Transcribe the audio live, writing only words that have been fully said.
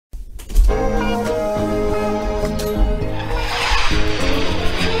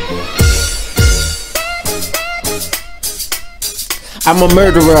I'm a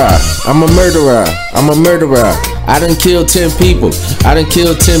murderer. I'm a murderer. I'm a murderer. I done killed 10 people. I done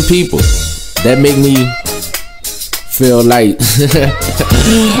killed 10 people. That make me feel like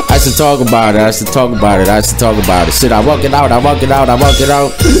I should talk about it. I should talk about it. I should talk about it. Shit, I walk it out. I walk it out. I walk it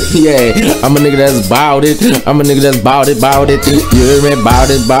out. Yeah, I'm a nigga that's bout it. I'm a nigga that's bout it. Bout it. You hear me? Bout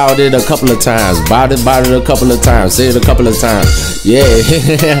it. Bout it a couple of times. Bout it. Bout it a couple of times. Say it a couple of times. Yeah.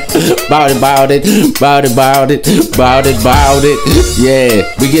 Bout it. Bout it. Bout it. Bout it. Bout it. Bout it. Yeah.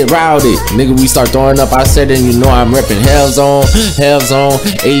 We get rowdy. Nigga, we start throwing up. I said, and you know I'm repping Hell's on. Hell's on.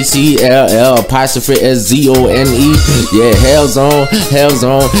 HELL''SZONE. Yeah, Hell's on. Hell's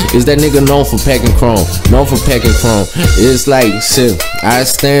on. Is that nigga known for packing chrome? Known for packing chrome. It's like shit. I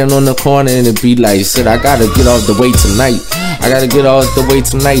stand on the corner and it be like shit. I gotta get off the way tonight. I gotta get off the way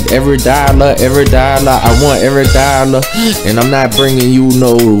tonight. Every dollar, I want every dollar. And I'm not bringing you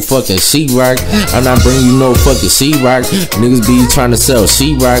no fucking sheetrock. I'm not bringing you no fucking sheetrock. Niggas be trying to sell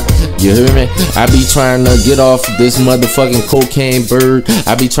sheetrock. You hear me? I be trying to get off this motherfucking cocaine bird.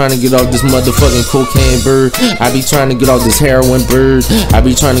 I be trying to get off this motherfucking cocaine bird. I be trying to get off this heroin bird. I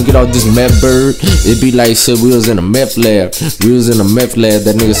be trying to get off this meth bird. It be like shit, we was in a meth lab. We was in a meth lab.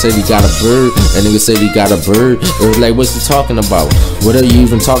 That nigga said he got a bird. That nigga said he got a bird. It was like, what's he talking about? What are you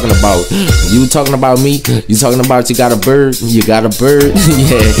even talking about? You talking about me? You talking about you got a bird? You got a bird?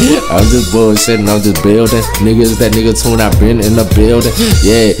 Yeah, I'm just bullshitting. I'm just building. Niggas, that nigga tune, I've been in the building.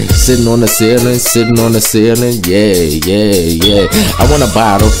 Yeah, sitting on the ceiling, sitting on the ceiling. Yeah, yeah, yeah. I want a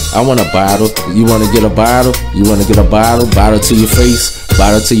bottle. I want a bottle. You wanna get a bottle? You wanna get a bottle? Bottle to your face.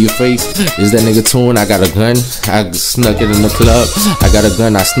 Bottle to your face. Is that nigga tune? I got a gun. I snuck it in the club. I got a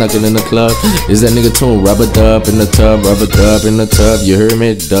gun. I snuck it in the club. Is that nigga tune? Rubber dub in the tub. Rubber dub in the tub. You heard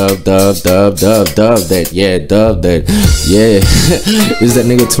me? Dub, dub, dub, dub, dub that. Yeah, dub that. Yeah. Is that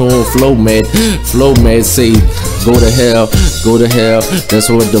nigga tune? Flow mad. Flow mad say, go to hell. Go to hell. That's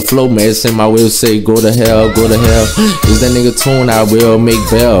what the flow mad say. My will say, go to hell. Go to hell. Is that nigga tune? I will make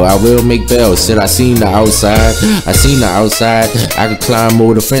bail. I will make bail. Shit, I seen the outside. I seen the outside. I could climb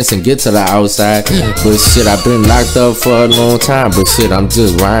over the fence and get to the outside. But shit, I've been locked up for a long time. But shit, I'm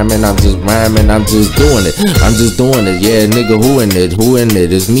just rhyming. I'm just rhyming. I'm just doing it. I'm just doing it. Yeah, nigga, who in it? Who in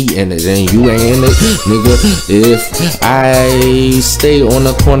it? It's me in it. And you ain't in it. Nigga, if I stay on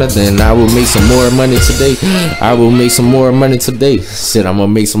the corner, then I will make some more money today. I will make some more money today. Shit, I'm gonna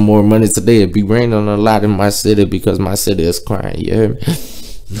make some more money today. It be raining a lot in my city because my city is crying. You hear me?